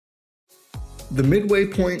The midway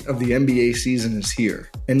point of the NBA season is here,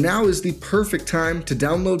 and now is the perfect time to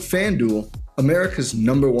download FanDuel, America's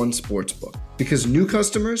 #1 sportsbook, because new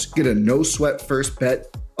customers get a no-sweat first bet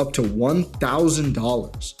up to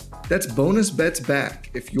 $1,000. That's bonus bets back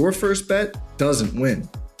if your first bet doesn't win.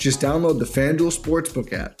 Just download the FanDuel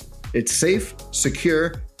Sportsbook app. It's safe,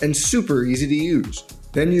 secure, and super easy to use.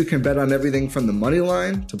 Then you can bet on everything from the money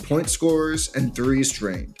line to point scorers and threes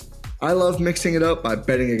drained. I love mixing it up by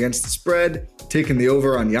betting against the spread, taking the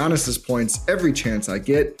over on Giannis's points every chance I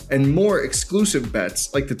get, and more exclusive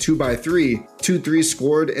bets like the 2x3, 2 threes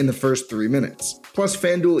scored in the first 3 minutes. Plus,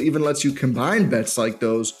 FanDuel even lets you combine bets like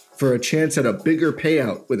those for a chance at a bigger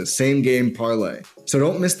payout with a same-game parlay. So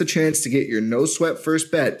don't miss the chance to get your no-sweat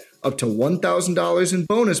first bet up to $1,000 in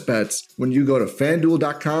bonus bets when you go to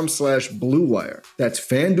FanDuel.com/BlueWire. That's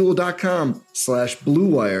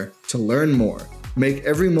FanDuel.com/BlueWire to learn more. Make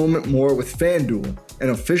every moment more with FanDuel, an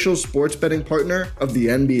official sports betting partner of the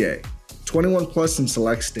NBA. 21 plus in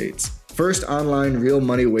select states. First online real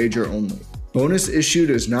money wager only. Bonus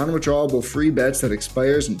issued as non-withdrawable free bets that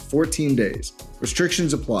expires in 14 days.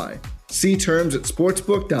 Restrictions apply. See terms at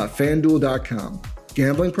sportsbook.fanduel.com.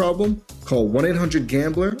 Gambling problem? Call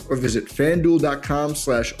 1-800-GAMBLER or visit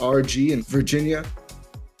fanduel.com/RG in Virginia.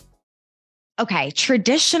 Okay,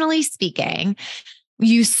 traditionally speaking,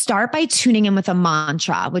 you start by tuning in with a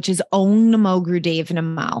mantra, which is Om Namo Gurudev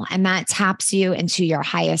Namo. And that taps you into your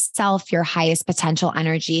highest self, your highest potential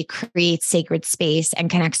energy, creates sacred space, and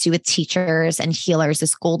connects you with teachers and healers,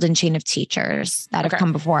 this golden chain of teachers that have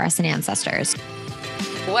come before us and ancestors.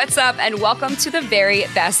 What's up, and welcome to the Very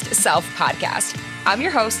Best Self podcast. I'm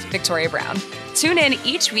your host, Victoria Brown. Tune in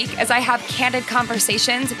each week as I have candid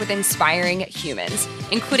conversations with inspiring humans,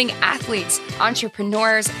 including athletes,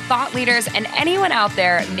 entrepreneurs, thought leaders, and anyone out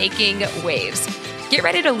there making waves. Get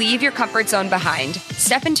ready to leave your comfort zone behind,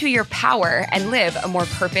 step into your power, and live a more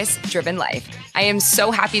purpose-driven life. I am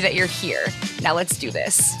so happy that you're here. Now let's do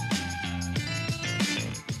this.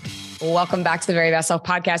 Welcome back to the Very Best Self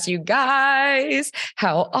podcast, you guys.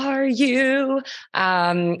 How are you?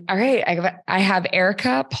 All right. I have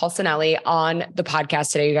Erica Polsinelli on the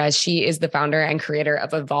podcast today, you guys. She is the founder and creator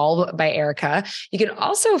of Evolve by Erica. You can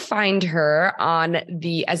also find her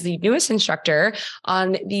as the newest instructor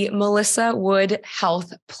on the Melissa Wood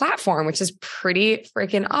Health platform, which is pretty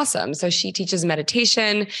freaking awesome. So she teaches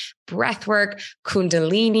meditation, breath work,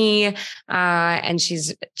 Kundalini, and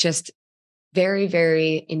she's just very,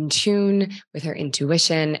 very in tune with her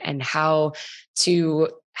intuition and how to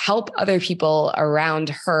help other people around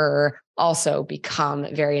her also become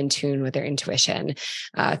very in tune with their intuition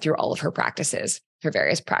through all of her practices, her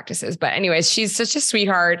various practices. But anyways, she's such a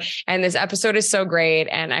sweetheart, and this episode is so great,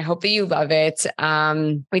 and I hope that you love it.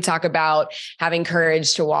 We talk about having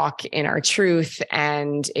courage to walk in our truth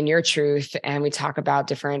and in your truth, and we talk about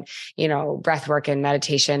different, breath work and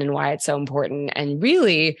meditation and why it's so important, and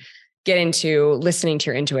really get into listening to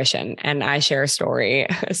your intuition. And I share a story,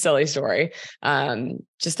 a silly story,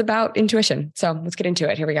 just about intuition. So let's get into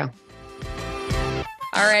it. Here we go.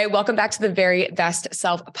 All right. Welcome back to the Very Best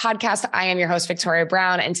Self podcast. I am your host, Victoria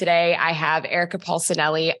Brown. And today I have Erica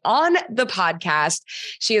Polsinelli on the podcast.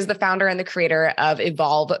 She is the founder and the creator of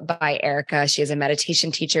Evolve by Erica. She is a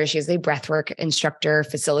meditation teacher. She is a breathwork instructor,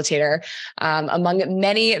 facilitator, among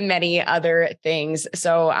many, many other things.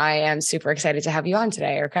 So I am super excited to have you on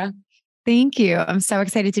today, Erica. Thank you. I'm so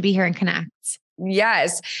excited to be here and connect.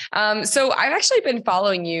 Yes. So I've actually been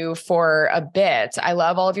following you for a bit. I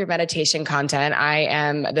love all of your meditation content.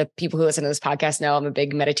 The people who listen to this podcast know I'm a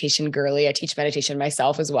big meditation girly. I teach meditation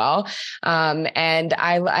myself as well. And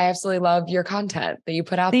I absolutely love your content that you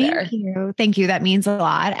put out there. Thank you. Thank you. That means a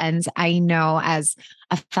lot. And I know as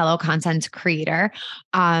a fellow content creator,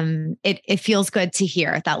 it feels good to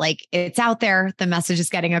hear that it's out there, the message is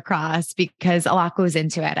getting across, because a lot goes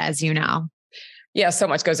into it, as you know. Yeah, so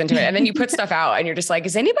much goes into it. And then you put stuff out and you're just like,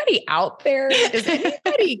 is anybody out there? Does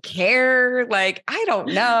anybody care? I don't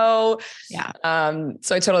know. Yeah.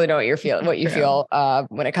 So I totally know what you feel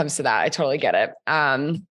when it comes to that. I totally get it.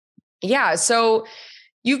 Yeah. So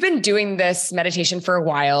you've been doing this meditation for a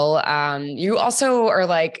while. You also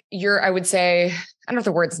are I would say, I don't know if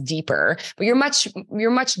the word's deeper, but you're much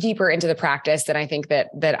deeper into the practice than I think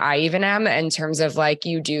that I even am, in terms of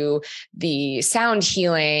you do the sound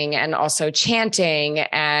healing and also chanting.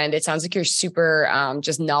 And it sounds like you're super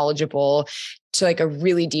just knowledgeable to a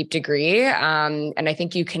really deep degree. And I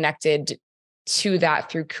think you connected to that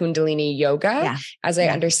through Kundalini yoga, as I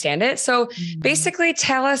understand it. So basically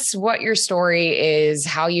tell us what your story is,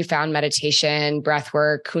 how you found meditation,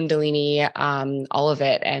 breathwork, Kundalini, all of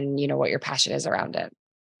it, and what your passion is around it.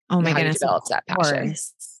 Oh my goodness. Developed that passion.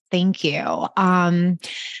 Thank you.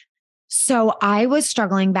 So I was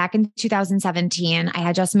struggling back in 2017. I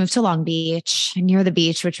had just moved to Long Beach, near the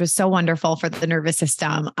beach, which was so wonderful for the nervous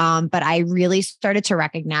system. But I really started to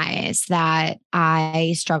recognize that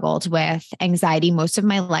I struggled with anxiety most of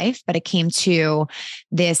my life, but it came to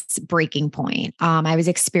this breaking point. I was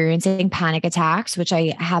experiencing panic attacks, which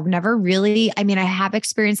I have never really, I mean, I have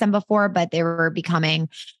experienced them before, but they were becoming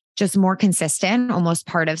just more consistent, almost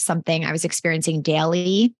part of something I was experiencing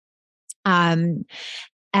daily.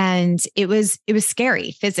 And it was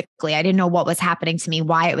scary physically. I didn't know what was happening to me,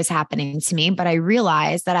 why it was happening to me, but I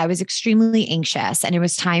realized that I was extremely anxious and it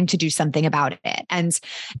was time to do something about it. And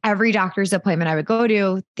every doctor's appointment I would go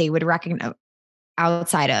to, they would recognize,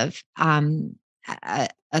 outside of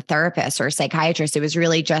a therapist or a psychiatrist, it was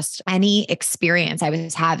really just any experience I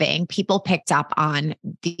was having. People picked up on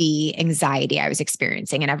the anxiety I was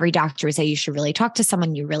experiencing. And every doctor would say, you should really talk to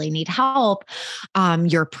someone. You really need help.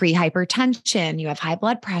 You're pre-hypertension. You have high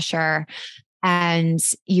blood pressure. And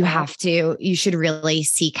you should really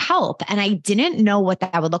seek help. And I didn't know what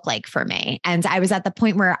that would look like for me. And I was at the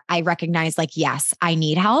point where I recognized, like, yes, I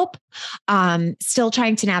need help. Still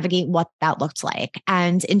trying to navigate what that looked like.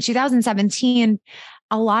 And in 2017,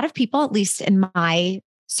 a lot of people, at least in my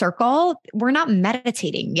circle, were not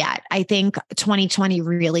meditating yet. I think 2020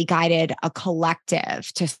 really guided a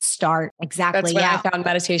collective to start exactly. That's when I found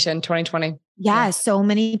meditation, 2020. Yeah, so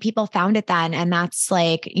many people found it then. And that's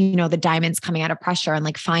like, the diamonds coming out of pressure and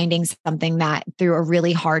like finding something that through a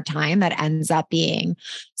really hard time that ends up being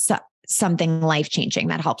something life-changing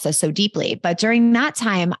that helps us so deeply. But during that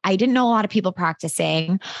time, I didn't know a lot of people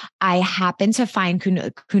practicing. I happened to find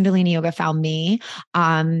Kundalini Yoga found me.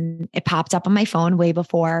 It popped up on my phone way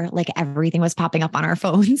before like everything was popping up on our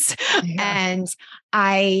phones. Yeah. And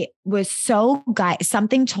I was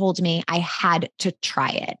something told me I had to try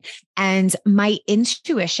it. And my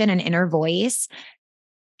intuition and inner voice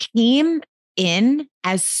came in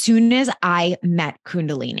as soon as I met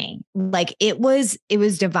Kundalini. Like it was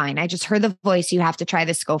divine. I just heard the voice, you have to try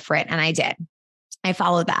this, go for it. And I did. I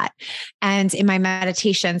followed that. And in my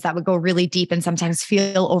meditations that would go really deep and sometimes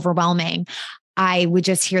feel overwhelming, I would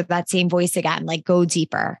just hear that same voice again, like go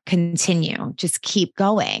deeper, continue, just keep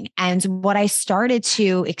going. And what I started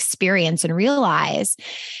to experience and realize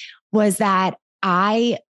was that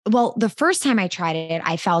the first time I tried it,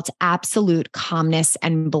 I felt absolute calmness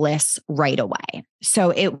and bliss right away. So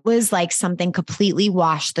it was like something completely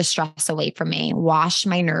washed the stress away from me, washed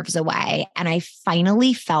my nerves away. And I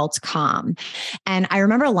finally felt calm. And I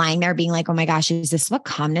remember lying there being like, oh my gosh, is this what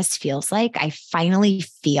calmness feels like? I finally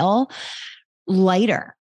feel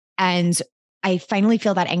lighter. And I finally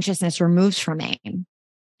feel that anxiousness removed from me.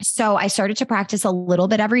 So I started to practice a little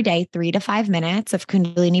bit every day, 3 to 5 minutes of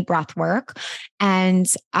Kundalini breath work.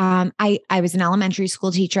 And I was an elementary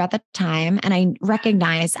school teacher at the time, and I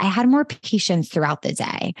recognized I had more patience throughout the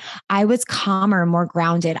day. I was calmer, more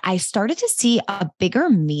grounded. I started to see a bigger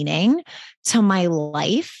meaning to my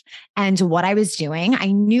life and what I was doing. I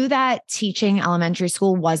knew that teaching elementary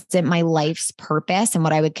school wasn't my life's purpose and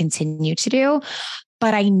what I would continue to do,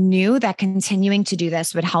 but I knew that continuing to do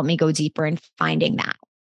this would help me go deeper in finding that.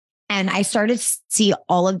 And I started to see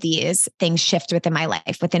all of these things shift within my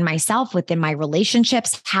life, within myself, within my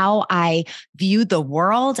relationships, how I viewed the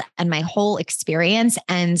world and my whole experience.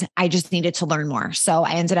 And I just needed to learn more. So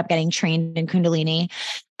I ended up getting trained in Kundalini.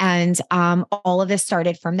 And all of this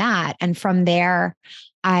started from that. And from there,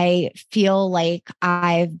 I feel like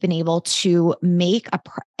I've been able to make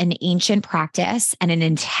an ancient practice and an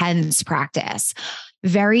intense practice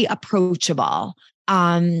very approachable.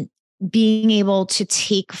 Being able to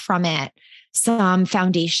take from it some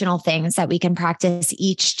foundational things that we can practice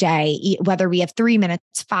each day, whether we have 3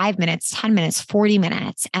 minutes, 5 minutes, 10 minutes, 40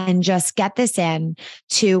 minutes, and just get this in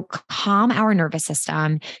to calm our nervous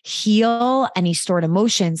system, heal any stored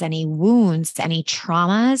emotions, any wounds, any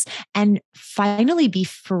traumas, and finally be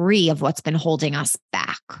free of what's been holding us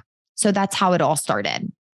back. So that's how it all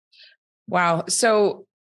started. Wow. So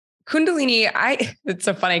Kundalini, it's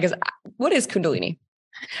so funny because what is Kundalini?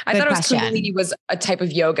 I thought Kundalini was a type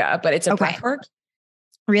of yoga, but it's a breath work.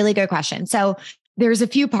 Really good question. So there's a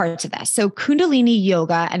few parts of this. So Kundalini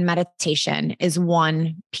yoga and meditation is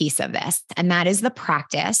one piece of this. And that is the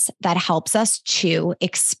practice that helps us to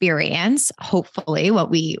experience, hopefully,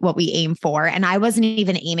 what we aim for. And I wasn't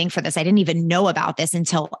even aiming for this. I didn't even know about this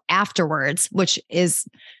until afterwards, which is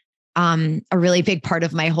a really big part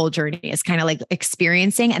of my whole journey, is kind of like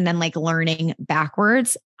experiencing and then like learning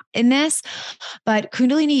backwards in this. But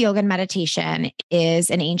Kundalini yoga and meditation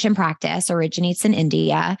is an ancient practice, originates in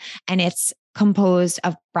India, and it's composed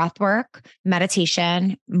of breath work,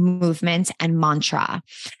 meditation, movement, and mantra.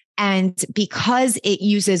 And because it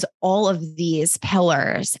uses all of these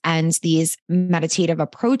pillars and these meditative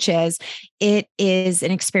approaches, it is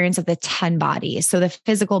an experience of the 10 bodies. So the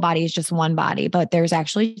physical body is just one body, but there's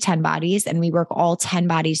actually 10 bodies, and we work all 10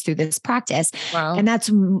 bodies through this practice. Wow. And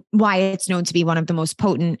that's why it's known to be one of the most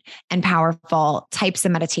potent and powerful types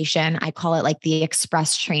of meditation. I call it like the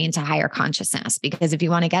express train to higher consciousness, because if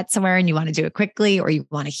you want to get somewhere and you want to do it quickly, or you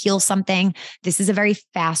want to heal something, this is a very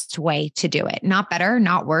fast way to do it. Not better,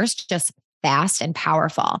 not worse, just fast and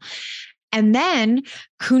powerful. And then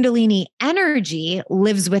Kundalini energy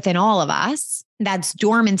lives within all of us. That's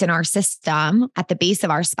dormant in our system at the base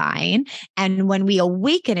of our spine. And when we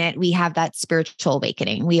awaken it, we have that spiritual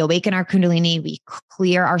awakening. We awaken our Kundalini, we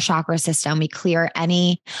clear our chakra system, we clear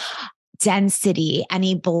any density,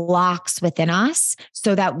 any blocks within us,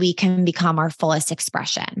 so that we can become our fullest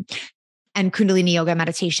expression. And Kundalini yoga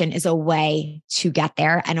meditation is a way to get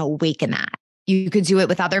there and awaken that. You could do it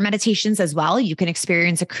with other meditations as well. You can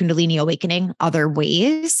experience a Kundalini awakening other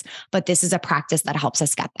ways, but this is a practice that helps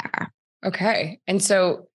us get there. Okay. And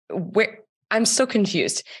so I'm still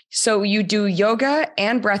confused. So you do yoga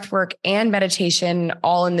and breath work and meditation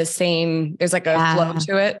all in the same, there's like a flow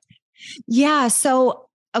to it? Yeah. So,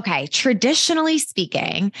 okay. Traditionally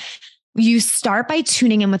speaking, you start by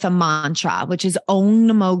tuning in with a mantra, which is Om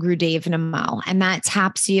Namo Gurudev Namo. And that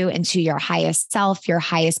taps you into your highest self, your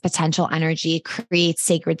highest potential energy, creates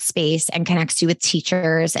sacred space, and connects you with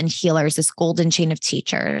teachers and healers, this golden chain of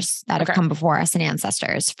teachers that have come before us and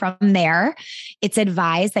ancestors. From there, it's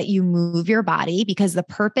advised that you move your body, because the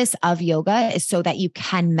purpose of yoga is so that you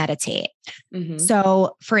can meditate. Mm-hmm.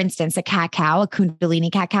 So for instance, a cat-cow, a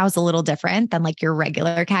Kundalini cat-cow is a little different than like your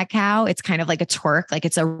regular cat-cow. It's kind of like a twerk, like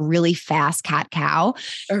it's a really fast cat-cow,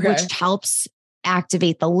 which helps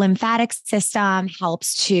activate the lymphatic system,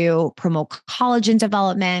 helps to promote collagen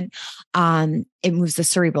development. It moves the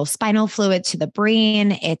cerebral spinal fluid to the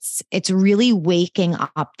brain. It's really waking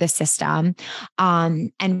up the system.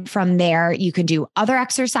 And from there, you can do other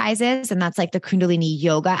exercises, and that's like the Kundalini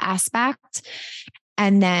yoga aspect.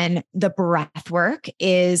 And then the breath work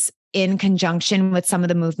is in conjunction with some of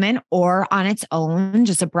the movement, or on its own,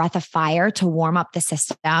 just a breath of fire to warm up the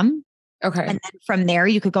system. Okay. And then from there,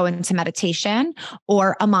 you could go into meditation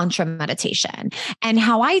or a mantra meditation. And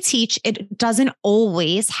how I teach, it doesn't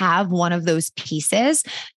always have one of those pieces.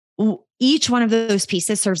 Each one of those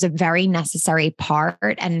pieces serves a very necessary part,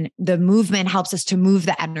 and the movement helps us to move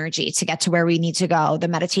the energy to get to where we need to go. The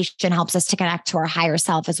meditation helps us to connect to our higher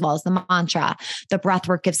self, as well as the mantra. The breath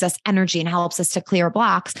work gives us energy and helps us to clear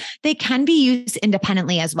blocks. They can be used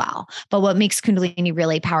independently as well. But what makes Kundalini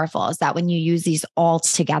really powerful is that when you use these all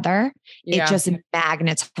together, it just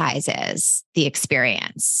magnetizes the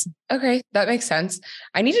experience. Okay, that makes sense.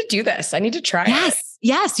 I need to do this. I need to try it.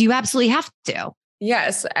 Yes, you absolutely have to.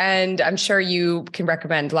 Yes. And I'm sure you can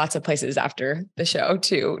recommend lots of places after the show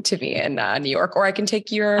to me in New York, or I can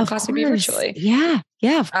take your class maybe virtually. Yeah,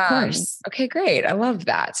 of course. Okay, great. I love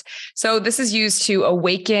that. So this is used to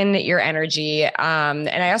awaken your energy. And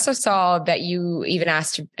I also saw that you even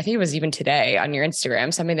asked, I think it was even today on your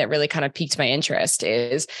Instagram, something that really kind of piqued my interest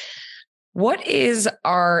is, what is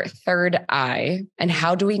our third eye and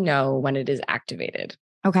how do we know when it is activated?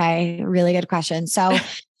 Okay, really good question. So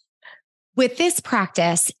with this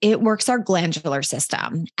practice, it works our glandular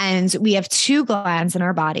system. And we have two glands in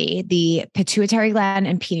our body, the pituitary gland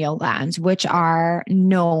and pineal gland, which are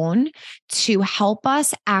known to help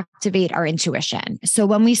us activate our intuition. So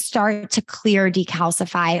when we start to clear,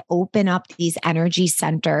 decalcify, open up these energy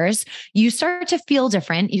centers, you start to feel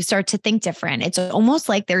different. You start to think different. It's almost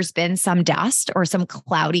like there's been some dust or some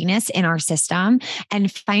cloudiness in our system. And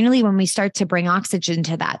finally, when we start to bring oxygen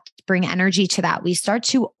to that, bring energy to that, we start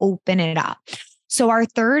to open it up. So our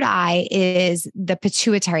third eye is the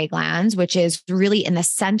pituitary glands, which is really in the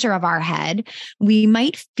center of our head. We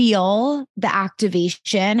might feel the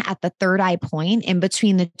activation at the third eye point in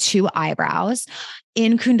between the two eyebrows.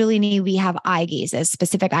 In Kundalini, we have eye gazes,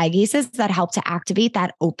 specific eye gazes that help to activate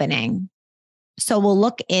that opening. So we'll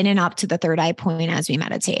look in and up to the third eye point as we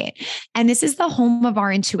meditate. And this is the home of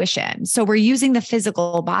our intuition. So we're using the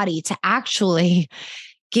physical body to actually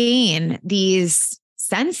gain these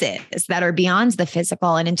senses that are beyond the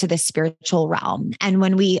physical and into the spiritual realm. And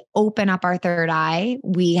when we open up our third eye,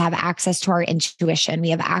 we have access to our intuition. We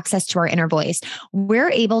have access to our inner voice. We're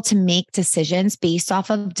able to make decisions based off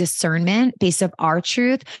of discernment, based off our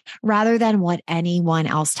truth, rather than what anyone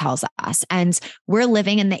else tells us. And we're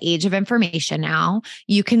living in the age of information now.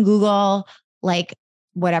 You can Google like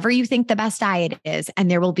whatever you think the best diet is.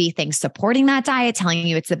 And there will be things supporting that diet, telling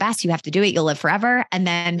you it's the best, you have to do it, you'll live forever. And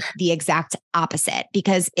then the exact opposite,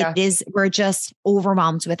 because we're just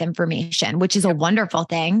overwhelmed with information, which is a wonderful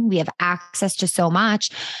thing. We have access to so much.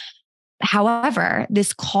 However,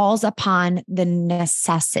 this calls upon the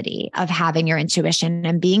necessity of having your intuition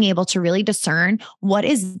and being able to really discern what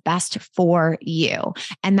is best for you.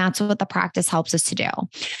 And that's what the practice helps us to do.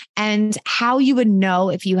 And how you would know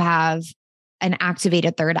if you have an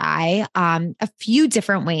activated third eye, a few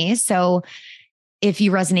different ways. So if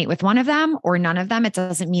you resonate with one of them or none of them, it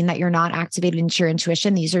doesn't mean that you're not activated into your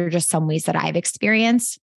intuition. These are just some ways that I've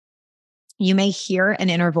experienced. You may hear an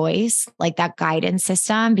inner voice, like that guidance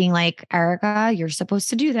system being like, Erica, you're supposed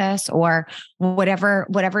to do this, or whatever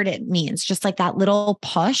it means. Just like that little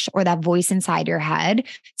push or that voice inside your head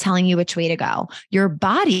telling you which way to go. Your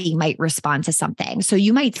body might respond to something. So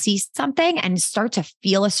you might see something and start to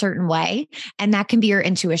feel a certain way. And that can be your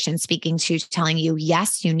intuition speaking to telling you,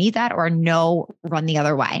 yes, you need that, or no, run the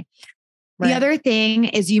other way. The other thing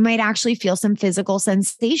is you might actually feel some physical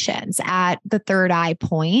sensations at the third eye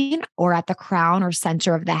point or at the crown or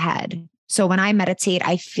center of the head. So when I meditate,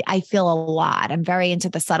 I feel a lot. I'm very into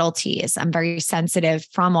the subtleties. I'm very sensitive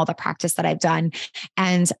from all the practice that I've done.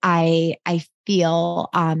 And I feel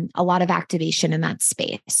a lot of activation in that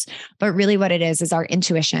space. But really what it is our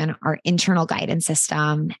intuition, our internal guidance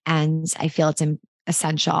system. And I feel it's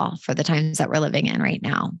essential for the times that we're living in right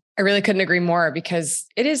now. I really couldn't agree more, because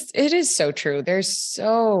it is so true. There's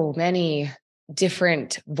so many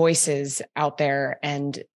different voices out there,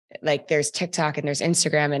 and like there's TikTok and there's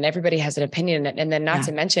Instagram, and everybody has an opinion. And then not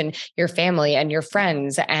to mention your family and your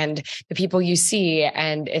friends and the people you see.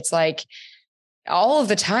 And it's like all of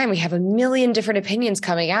the time we have a million different opinions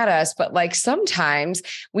coming at us, but like sometimes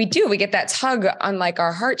we get that tug on like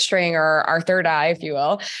our heartstring or our third eye, if you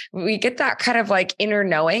will. We get that kind of like inner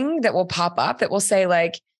knowing that will pop up that will say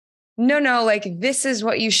like, no, like this is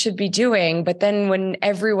what you should be doing. But then when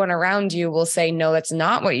everyone around you will say, no, that's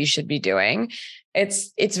not what you should be doing,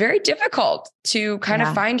 it's very difficult to kind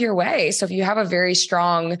of find your way. So if you have a very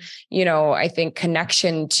strong, I think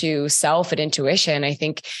connection to self and intuition, I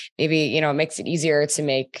think maybe, it makes it easier to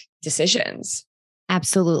make decisions.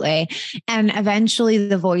 Absolutely. And eventually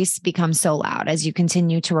the voice becomes so loud as you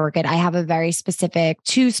continue to work it. I have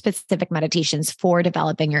two specific meditations for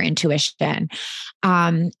developing your intuition.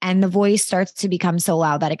 And the voice starts to become so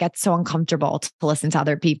loud that it gets so uncomfortable to listen to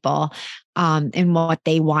other people and what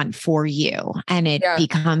they want for you. And it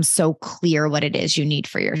becomes so clear what it is you need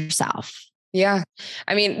for yourself. Yeah.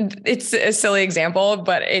 I mean, it's a silly example,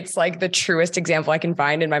 but it's like the truest example I can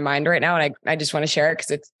find in my mind right now. And I just want to share it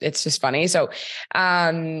because it's just funny. So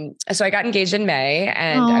I got engaged in May,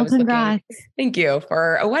 and I was looking, thank you,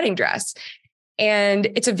 for a wedding dress. And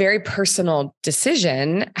it's a very personal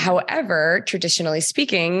decision. However, traditionally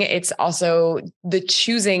speaking, it's also the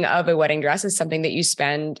choosing of a wedding dress is something that you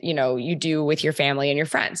spend, you do with your family and your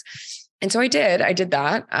friends. And so I did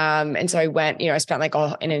that. And so I went, I spent like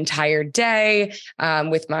an entire day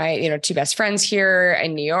with my, two best friends here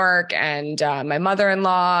in New York and my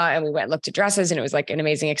mother-in-law. And we went and looked at dresses, and it was like an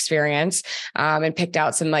amazing experience, and picked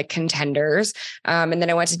out some like contenders. And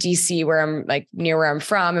then I went to DC where I'm like near where I'm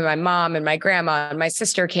from, and my mom and my grandma and my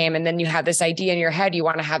sister came. And then you have this idea in your head, you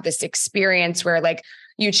want to have this experience where like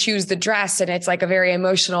you choose the dress and it's like a very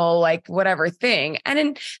emotional, like whatever thing. And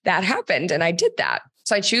then that happened, and I did that.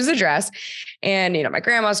 So I choose the dress, and, my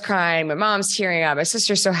grandma's crying, my mom's tearing up, my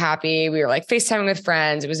sister's so happy. We were like FaceTiming with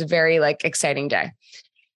friends. It was a very like exciting day.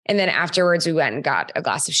 And then afterwards we went and got a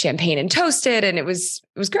glass of champagne and toasted, and it was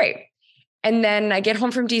great. And then I get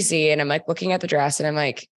home from DC, and I'm like looking at the dress, and I'm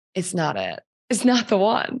like, it's not it. It's not the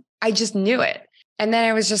one. I just knew it. And then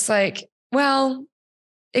I was just like, well,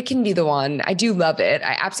 it can be the one. I do love it.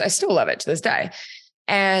 I still love it to this day.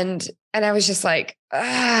 And I was just like,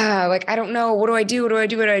 I don't know. What do I do? What do I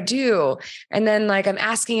do? What do I do? And then like, I'm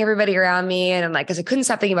asking everybody around me, and I'm like, cause I couldn't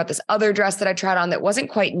stop thinking about this other dress that I tried on that wasn't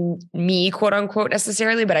quite me, quote unquote,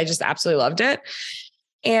 necessarily, but I just absolutely loved it.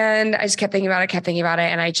 And I just kept thinking about it.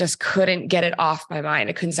 And I just couldn't get it off my mind.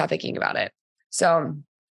 I couldn't stop thinking about it. So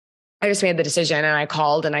I just made the decision, and I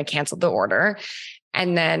called and I canceled the order.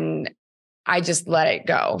 And then I just let it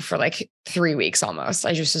go for like 3 weeks almost.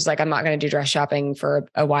 I just was like, I'm not going to do dress shopping for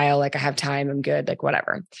a while. Like I have time. I'm good. Like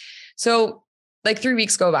whatever. So like 3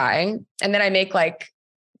 weeks go by, and then I make like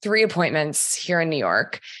 3 appointments here in New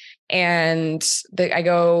York. And I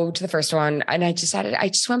go to the first one, and I just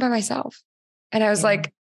went by myself. And I was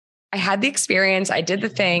like, I had the experience. I did the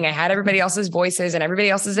thing. I had everybody else's voices and everybody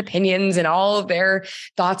else's opinions and all of their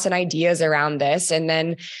thoughts and ideas around this. And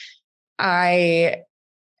then I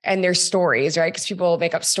and there's stories, right? Because people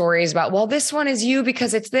make up stories about, well, this one is you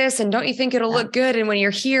because it's this, and don't you think it'll look good? And when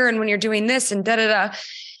you're here and when you're doing this and da da da.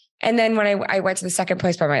 And then when I went to the second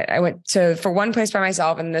place for one place by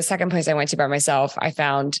myself, and the second place I went to by myself, I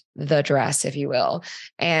found the dress, if you will.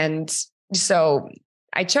 And so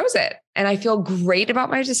I chose it, and I feel great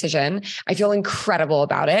about my decision. I feel incredible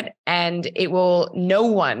about it, and no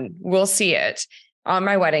one will see it on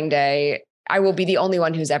my wedding day. I will be the only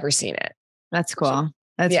one who's ever seen it. That's cool.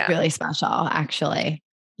 That's really special, actually.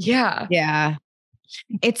 Yeah. Yeah.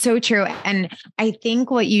 It's so true. And I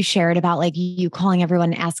think what you shared about like you calling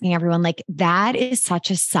everyone, asking everyone, like that is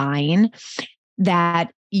such a sign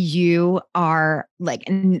that you are like,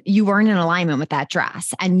 you weren't in alignment with that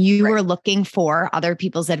dress, and you were looking for other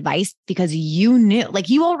people's advice because you knew, like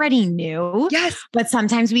you already knew. Yes. But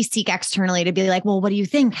sometimes we seek externally to be like, well, what do you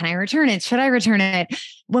think? Can I return it? Should I return it?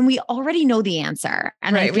 When we already know the answer.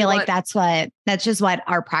 And I feel like that's just what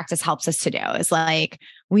our practice helps us to do, is like,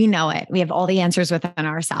 we know it. We have all the answers within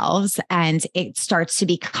ourselves, and it starts to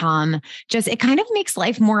become it kind of makes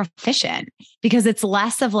life more efficient, because it's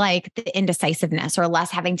less of like the indecisiveness or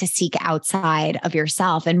less having to seek outside of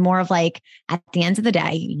yourself, and more of like, at the end of the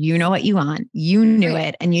day, you know what you want, you knew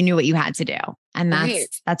it, and you knew what you had to do. And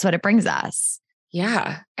that's what it brings us.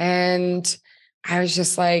 Yeah. And I was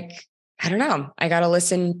just like, I don't know. I got to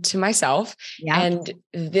listen to myself. Yeah. And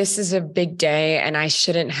this is a big day, and I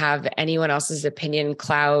shouldn't have anyone else's opinion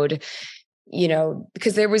cloud,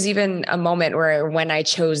 because there was even a moment where when I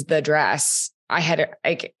chose the dress,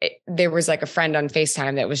 there was like a friend on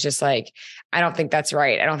FaceTime that was just like, I don't think that's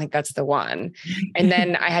right. I don't think that's the one. And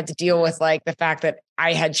then I had to deal with like the fact that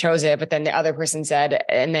I had chose it, but then the other person said,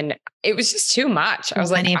 and then it was just too much. I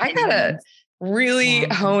was like, I gotta really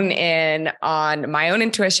hone in on my own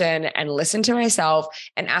intuition and listen to myself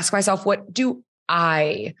and ask myself, what do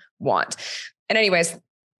I want? And anyways,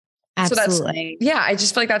 absolutely. So I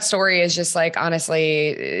just feel like that story is just like,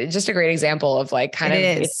 honestly, just a great example of like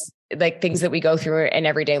it's like things that we go through in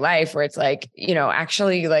everyday life where it's like,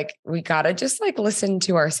 actually like we got to just like listen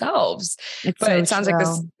to ourselves. But it sounds like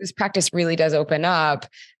this practice really does open up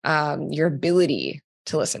your ability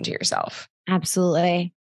to listen to yourself.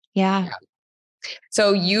 Absolutely. Yeah.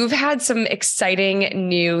 So you've had some exciting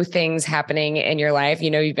new things happening in your life.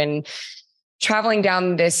 You've been traveling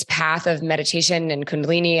down this path of meditation and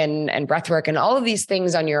Kundalini and breathwork and all of these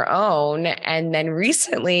things on your own. And then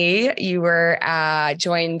recently you were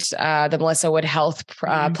joined the Melissa Wood Health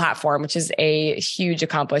platform, which is a huge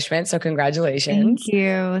accomplishment. So congratulations.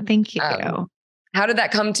 Thank you. How did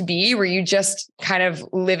that come to be? Were you just kind of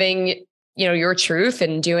living your truth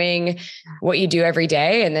and doing what you do every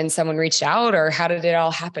day, and then someone reached out, or how did it all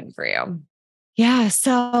happen for you? Yeah.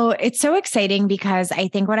 So it's so exciting, because I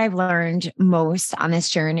think what I've learned most on this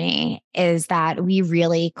journey is that we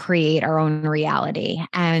really create our own reality.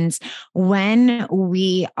 And when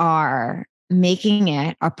we are making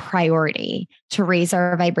it a priority to raise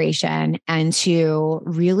our vibration and to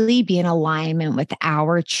really be in alignment with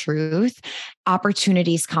our truth,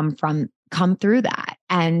 opportunities come through that.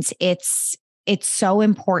 And it's so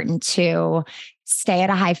important to stay at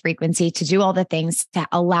a high frequency, to do all the things that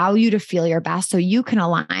allow you to feel your best so you can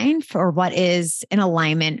align for what is in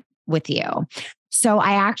alignment with you. So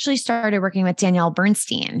I actually started working with Danielle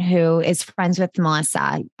Bernstein, who is friends with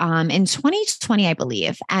Melissa, in 2020, I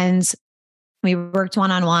believe. And we worked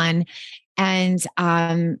one-on-one. And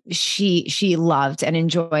she loved and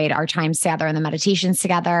enjoyed our times together and the meditations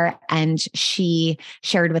together. And she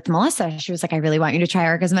shared with Melissa, she was like, I really want you to try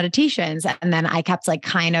Erica's meditations. And then I kept like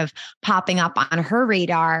kind of popping up on her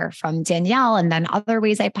radar from Danielle, and then other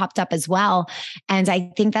ways I popped up as well. And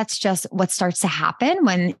I think that's just what starts to happen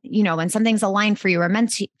when something's aligned for you or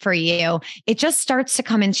meant for you, it just starts to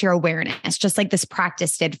come into your awareness, just like this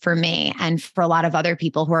practice did for me and for a lot of other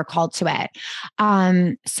people who are called to it.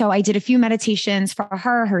 So I did a few meditations for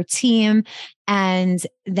her team. And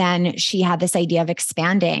then she had this idea of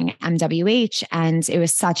expanding MWH. And it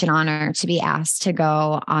was such an honor to be asked to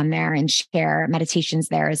go on there and share meditations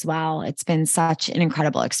there as well. It's been such an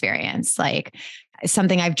incredible experience, like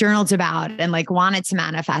something I've journaled about and like wanted to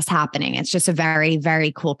manifest happening. It's just a very,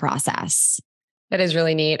 very cool process. That is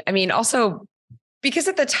really neat. I mean, also, because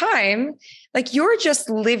at the time, like you're just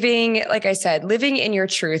living, like I said, living in your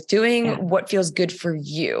truth, doing what feels good for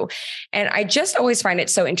you. And I just always find it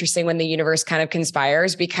so interesting when the universe kind of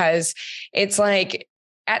conspires, because it's like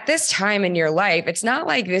at this time in your life, it's not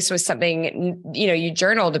like this was something, you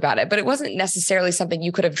journaled about it, but it wasn't necessarily something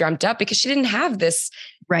you could have dreamt up, because she didn't have this,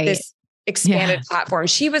 this expanded platform.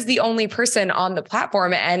 She was the only person on the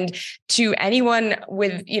platform. And to anyone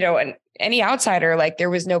with, any outsider, like there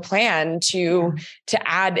was no plan to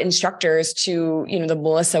add instructors to, the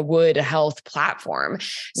Melissa Wood Health platform.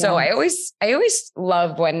 So I always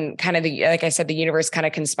love when kind of like I said, the universe kind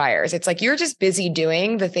of conspires. It's like, you're just busy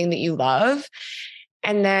doing the thing that you love.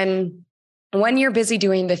 And then when you're busy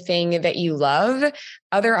doing the thing that you love,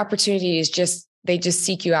 other opportunities they just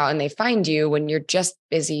seek you out and they find you when you're just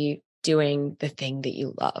busy doing the thing that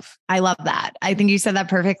you love. I love that. I think you said that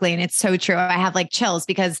perfectly. And it's so true. I have like chills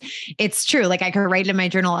because it's true. Like I could write in my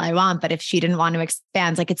journal all I want, but if she didn't want to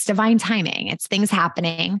expand, like it's divine timing. It's things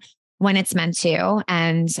happening when it's meant to.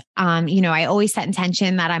 And, I always set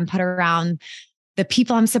intention that I'm put around the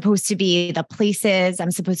people I'm supposed to be, the places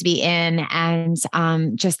I'm supposed to be in, and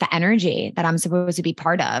just the energy that I'm supposed to be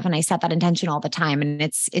part of. And I set that intention all the time. And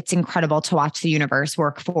it's incredible to watch the universe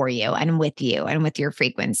work for you and with your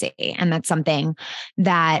frequency. And that's something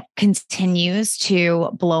that continues to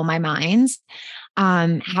blow my mind,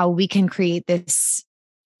 how we can create this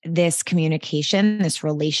communication, this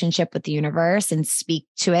relationship with the universe and speak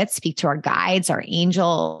to our guides, our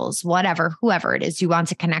angels, whoever it is you want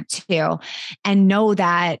to connect to, and know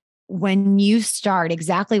that when you start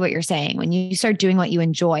exactly what you're saying, when you start doing what you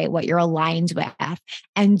enjoy, what you're aligned with,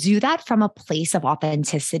 and do that from a place of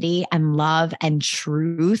authenticity and love and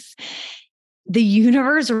truth, the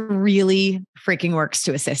universe really freaking works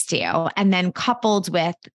to assist you. And then coupled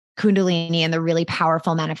with Kundalini and the really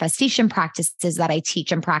powerful manifestation practices that I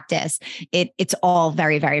teach and practice, it's all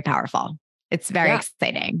very, very powerful. It's very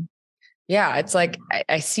exciting. Yeah. It's like,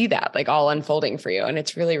 I see that like all unfolding for you, and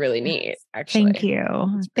it's really, really neat, actually. Thank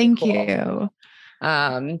you. Thank you.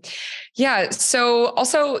 Yeah. So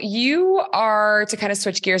also you are, to kind of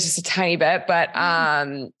switch gears just a tiny bit, but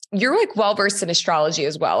you're like well-versed in astrology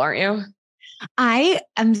as well, aren't you? I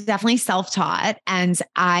am definitely self-taught and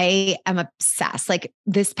I am obsessed. Like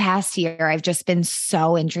this past year, I've just been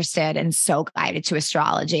so interested and so guided to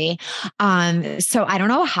astrology. So I don't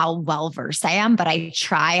know how well-versed I am, but I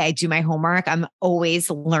do my homework. I'm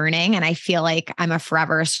always learning and I feel like I'm a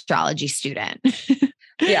forever astrology student.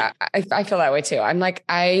 Yeah, I feel that way too. I'm like,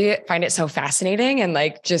 I find it so fascinating and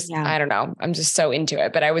like, I don't know, I'm just so into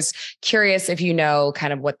it. But I was curious if you know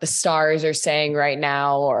kind of what the stars are saying right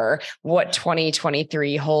now or what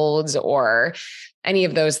 2023 holds or any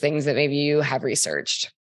of those things that maybe you have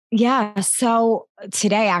researched. Yeah. So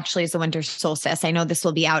today actually is the winter solstice. I know this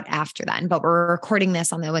will be out after then, but we're recording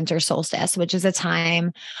this on the winter solstice, which is a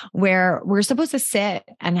time where we're supposed to sit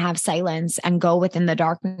and have silence and go within the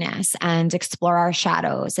darkness and explore our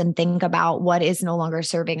shadows and think about what is no longer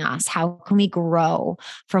serving us. How can we grow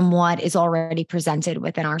from what is already presented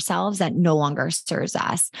within ourselves that no longer serves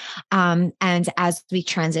us? And as we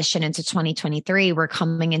transition into 2023, we're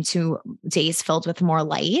coming into days filled with more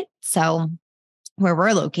light. So where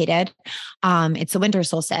we're located, it's the winter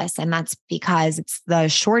solstice. And that's because it's the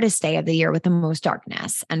shortest day of the year with the most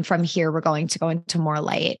darkness. And from here, we're going to go into more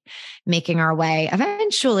light, making our way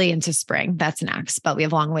eventually into spring. That's next, but we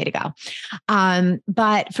have a long way to go.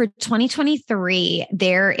 But for 2023,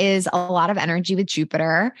 there is a lot of energy with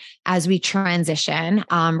Jupiter as we transition.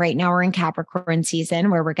 Right now we're in Capricorn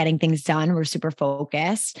season where we're getting things done. We're super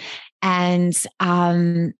focused. And,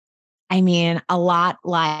 a lot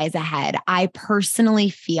lies ahead. I personally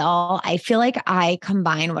feel like I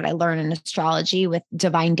combine what I learn in astrology with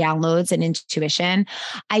divine downloads and intuition.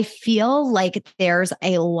 I feel like there's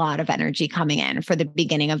a lot of energy coming in for the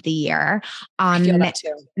beginning of the year. I feel that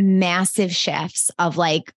too. Massive shifts of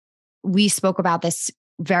like, we spoke about this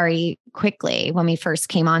very quickly when we first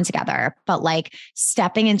came on together, but like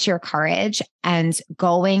stepping into your courage and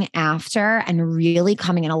going after and really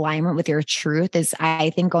coming in alignment with your truth is,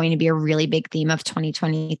 I think, going to be a really big theme of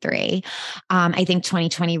 2023. I think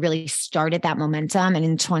 2020 really started that momentum. And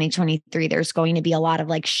in 2023, there's going to be a lot of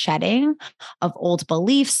like shedding of old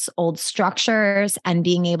beliefs, old structures, and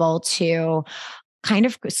being able to kind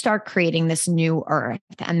of start creating this new earth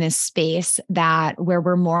and this space where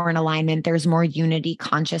we're more in alignment. There's more unity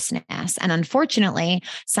consciousness. And unfortunately,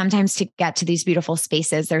 sometimes to get to these beautiful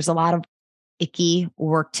spaces, there's a lot of icky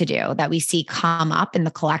work to do that we see come up in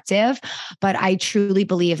the collective. But I truly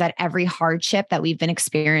believe that every hardship that we've been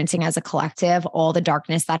experiencing as a collective, all the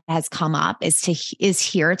darkness that has come up is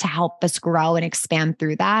here to help us grow and expand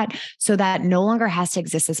through that so that no longer has to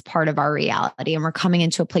exist as part of our reality. And we're coming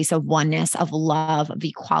into a place of oneness, of love, of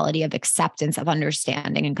equality, of acceptance, of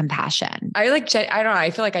understanding and compassion. I don't know.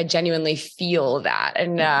 I feel like I genuinely feel that.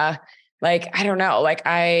 And, I don't know,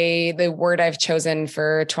 the word I've chosen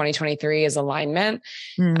for 2023 is alignment.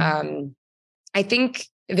 I think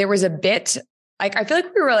there was a bit, I feel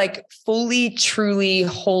like we were like fully, truly,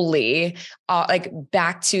 wholly like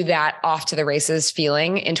back to that off to the races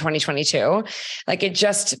feeling in 2022. Like it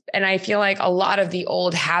just, and I feel like a lot of the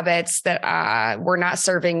old habits that were not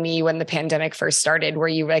serving me when the pandemic first started, where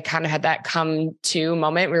you like kind of had that come to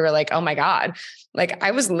moment, we were like, oh my God, like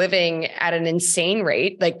I was living at an insane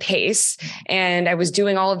rate, like pace. And I was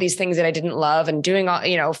doing all of these things that I didn't love and doing all,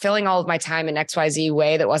 you know, filling all of my time in XYZ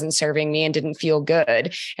way that wasn't serving me and didn't feel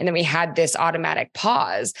good. And then we had this automatic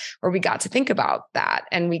pause where we got to think about that.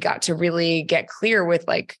 And we got to really get clear with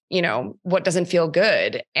like, you know, what doesn't feel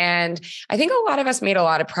good. And I think a lot of us made a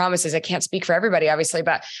lot of promises. I can't speak for everybody, obviously,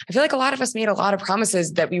 but I feel like a lot of us made a lot of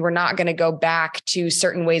promises that we were not going to go back to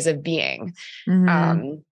certain ways of being.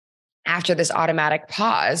 After this automatic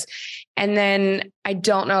pause. And then I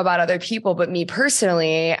don't know about other people, but me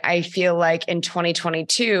personally, I feel like in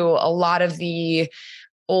 2022, a lot of the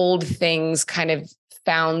old things kind of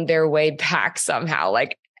found their way back somehow.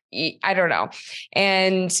 Like, I don't know.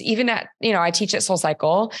 And even at, you know, I teach at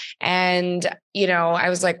SoulCycle and, you know, I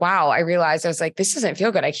was like, wow, I realized I was like, this doesn't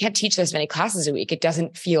feel good. I can't teach this many classes a week. It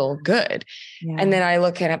doesn't feel good. Yeah. And then I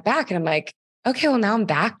look at it back and I'm like, okay, well now I'm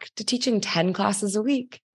back to teaching 10 classes a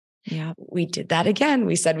week. Yeah, we did that again.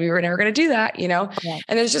 We said we were never going to do that, you know? Yeah.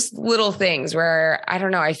 And there's just little things where, I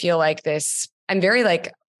don't know, I feel like this, I'm very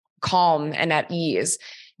like calm and at ease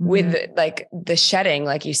with like the shedding,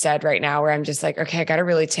 like you said right now, where I'm just like, okay, I got to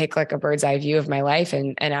really take like a bird's eye view of my life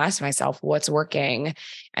and ask myself what's working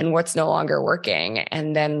and what's no longer working.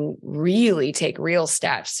 And then really take real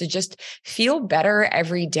steps to just feel better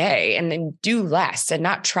every day and then do less and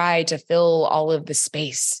not try to fill all of the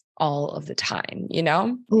space all of the time, you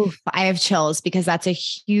know? Oof, I have chills because that's a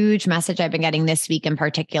huge message I've been getting this week in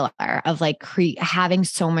particular of like having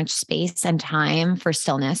so much space and time for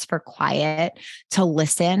stillness, for quiet, to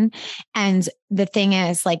listen. And the thing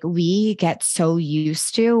is like, we get so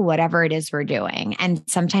used to whatever it is we're doing. And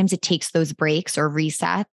sometimes it takes those breaks or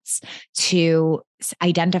resets to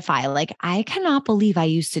identify like, I cannot believe I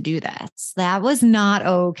used to do this. That was not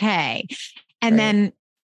okay. And then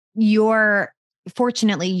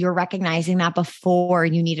fortunately, you're recognizing that before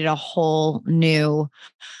you needed a whole new,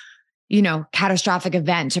 you know, catastrophic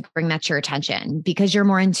event to bring that to your attention because you're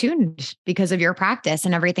more in tune because of your practice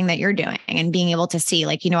and everything that you're doing and being able to see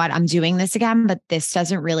like, you know what, I'm doing this again, but this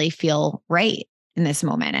doesn't really feel right in this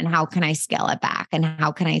moment. And how can I scale it back? And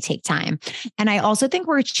how can I take time? And I also think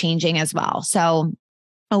we're changing as well. So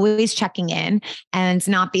always checking in and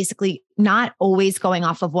not always going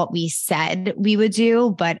off of what we said we would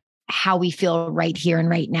do, but how we feel right here and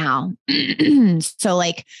right now. So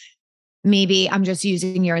like, maybe I'm just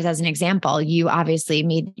using yours as an example. You obviously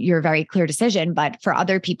made your very clear decision, but for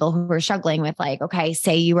other people who are struggling with like, okay,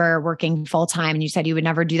 say you were working full time and you said you would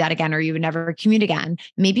never do that again, or you would never commute again.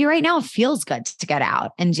 Maybe right now it feels good to get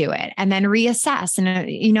out and do it and then reassess. And,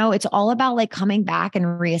 you know, it's all about like coming back and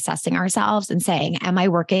reassessing ourselves and saying, am I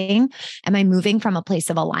working? Am I moving from a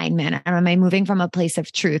place of alignment? Am I moving from a place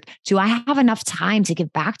of truth? Do I have enough time to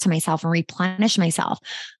give back to myself and replenish myself?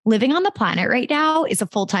 Living on the planet right now is a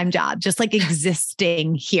full-time job, just like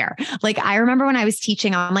existing here. Like I remember when I was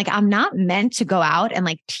teaching, I'm like, I'm not meant to go out and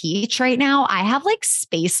like teach right now. I have like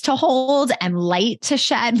space to hold and light to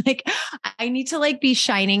shed. Like I need to like be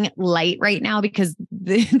shining light right now because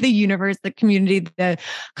the universe, the community, the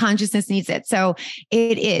consciousness needs it. So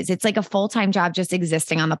it's like a full-time job just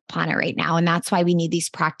existing on the planet right now. And that's why we need these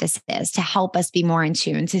practices to help us be more in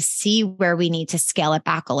tune, to see where we need to scale it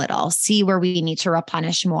back a little, see where we need to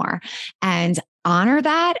replenish more and honor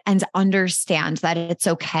that and understand that it's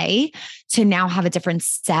okay to now have a different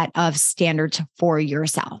set of standards for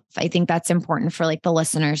yourself. I think that's important for like the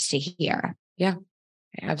listeners to hear. Yeah,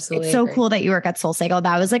 absolutely. It's so cool that you work at SoulCycle.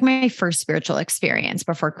 That was like my first spiritual experience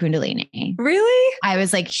before Kundalini. Really? I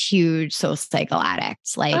was like huge SoulCycle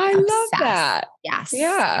addict. Like I obsessed. love that. Yes.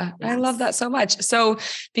 Yeah. Yes. I love that so much. So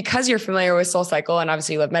because you're familiar with SoulCycle and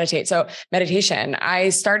obviously you love meditate. So meditation, I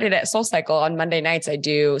started at SoulCycle on Monday nights. I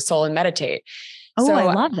do soul and meditate. Oh, so,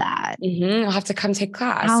 I love that. I'll have to come take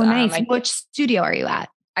class. How nice. Which studio are you at?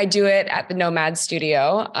 I do it at the Nomad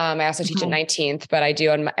Studio. I also teach at 19th, but I do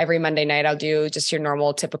on every Monday night, I'll do just your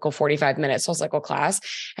normal typical 45-minute SoulCycle class.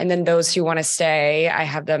 And then those who want to stay, I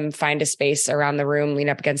have them find a space around the room, lean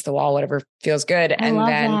up against the wall, whatever feels good. And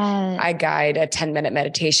then I guide a 10-minute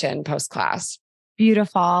meditation post-class.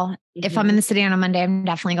 Beautiful. If I'm in the city on a Monday, I'm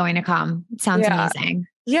definitely going to come. It sounds amazing.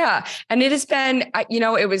 Yeah. And it has been,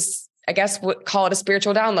 it was, I guess call it a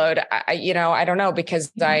spiritual download. I don't know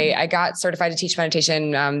because I got certified to teach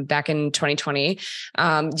meditation back in 2020.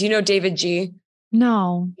 Do you know David G?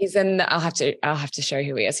 No. He's I'll have to show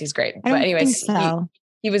you who he is. He's great. But anyways,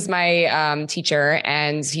 he was my teacher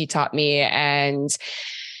and he taught me. And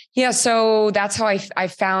Yeah. So that's how I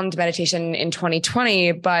found meditation in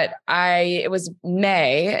 2020, but it was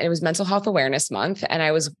May, and it was Mental Health Awareness Month. And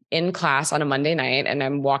I was in class on a Monday night, and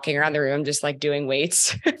I'm walking around the room, just like doing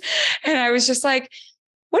weights. And I was just like,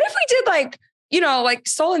 what if we did like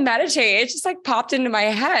soul and meditate? It just like popped into my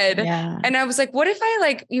head. Yeah. And I was like, what if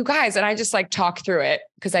I you guys, and I just like talk through it,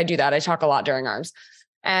 because I do that. I talk a lot during ARMS.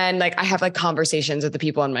 And like, I have like conversations with the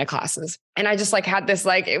people in my classes. And I just like had this,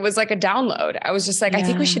 it was like a download. I was just like, I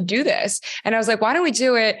think we should do this. And I was like, why don't we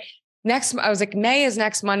do it I was like, May is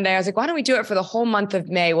next Monday. I was like, why don't we do it for the whole month of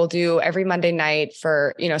May? We'll do every Monday night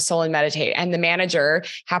for, soul and meditate. And the manager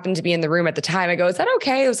happened to be in the room at the time. I go, is that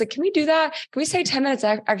okay? I was like, can we do that? Can we say 10 minutes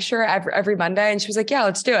extra every Monday? And she was like, yeah,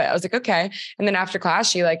 let's do it. I was like, okay. And then after class,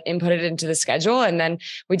 she like inputted it into the schedule. And then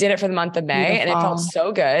we did it for the month of May. Beautiful. And it felt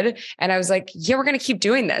so good. And I was like, yeah, we're going to keep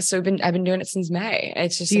doing this. So I've been doing it since May.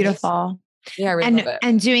 It's just beautiful. Yeah, I really love it.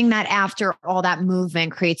 And doing that after all that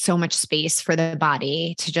movement creates so much space for the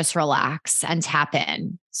body to just relax and tap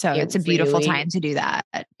in. So it's a beautiful time to do that.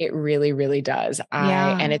 It really, really does.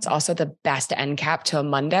 And it's also the best end cap to a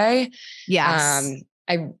Monday. Yes.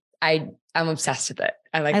 I'm obsessed with it.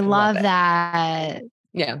 I love that.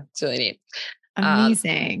 Yeah, it's really neat.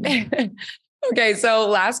 Amazing. Okay. So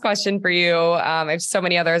last question for you. I have so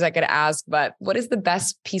many others I could ask, but what is the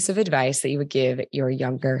best piece of advice that you would give your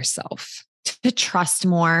younger self? To trust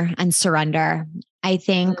more and surrender. I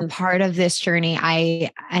think part of this journey, I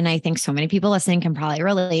think so many people listening can probably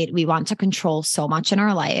relate. We want to control so much in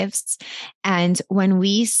our lives. And when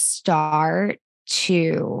we start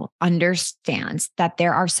to understand that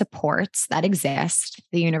there are supports that exist,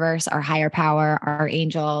 the universe, our higher power, our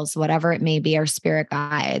angels, whatever it may be, our spirit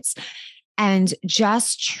guides, and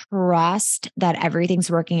just trust that everything's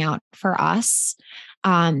working out for us,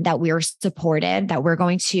 that we're supported, that we're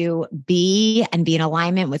going to be in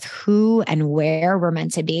alignment with who and where we're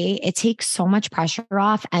meant to be. It takes so much pressure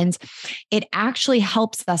off, and it actually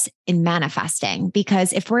helps us in manifesting,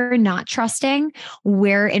 because if we're not trusting,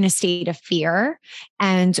 we're in a state of fear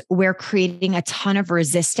and we're creating a ton of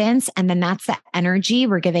resistance. And then that's the energy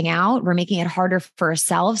we're giving out. We're making it harder for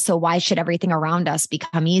ourselves. So why should everything around us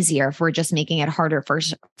become easier if we're just making it harder for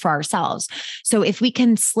ourselves? So if we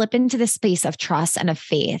can slip into the space of trust and of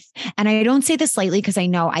faith, and I don't say this lightly, because I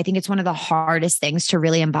think it's one of the hardest things to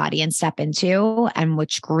really embody and step into, and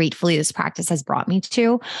which gratefully this practice has brought me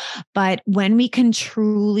to. But when we can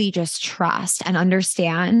truly just trust and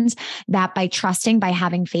understand that by trusting, by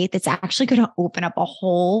having faith, it's actually going to open up a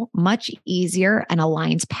whole much easier and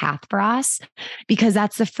aligned path for us, because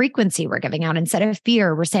that's the frequency we're giving out. Instead of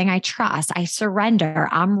fear, we're saying, I trust, I surrender,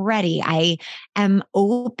 I'm ready, I am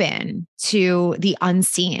open to the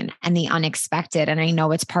unseen and the unexpected. And I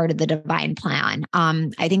know it's part of the divine plan.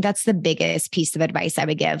 I think that's the biggest piece of advice I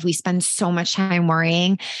would give. We spend so much time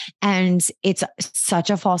worrying, and it's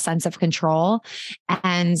such a false sense of control,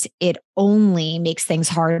 and it only makes things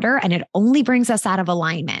harder, and it only brings us out of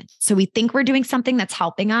alignment. So we think we're doing something that's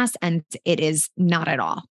helping us, and it is not at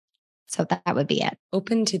all. So that would be it.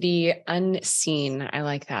 Open to the unseen. I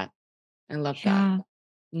like that. I love that.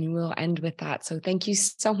 And we'll end with that. So thank you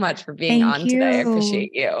so much for being on today. I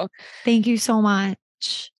appreciate you. Thank you so much.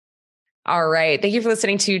 All right. Thank you for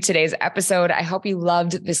listening to today's episode. I hope you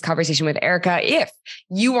loved this conversation with Erica. If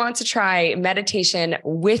you want to try meditation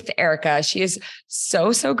with Erica, she is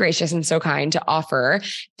so, so gracious and so kind to offer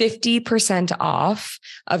 50% off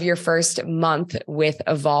of your first month with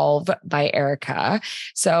Evolve by Erica.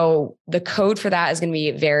 So the code for that is going to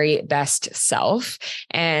be very best self.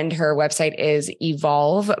 And her website is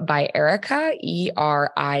Evolve by Erica,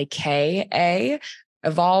 ERIKA.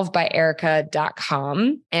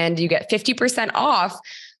 evolvebyerica.com, and you get 50% off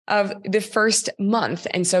of the first month.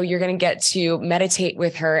 And so you're going to get to meditate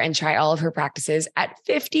with her and try all of her practices at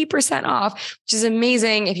 50% off, which is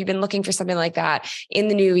amazing if you've been looking for something like that in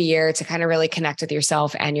the new year to kind of really connect with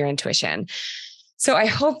yourself and your intuition. So I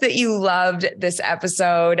hope that you loved this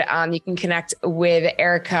episode. You can connect with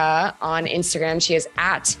Erica on Instagram. She is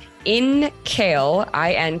at Inkale,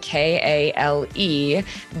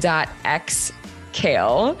 INKALE.x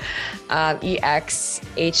Kale, EXHAKLE.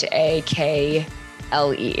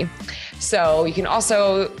 So you can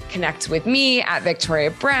also connect with me at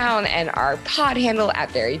Victoria Brown and our pod handle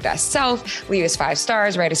at Very Best Self. Leave us 5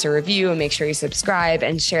 stars, write us a review, and make sure you subscribe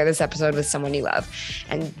and share this episode with someone you love.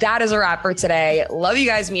 And that is a wrap for today. Love you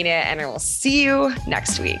guys, mean it, and I will see you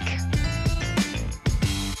next week.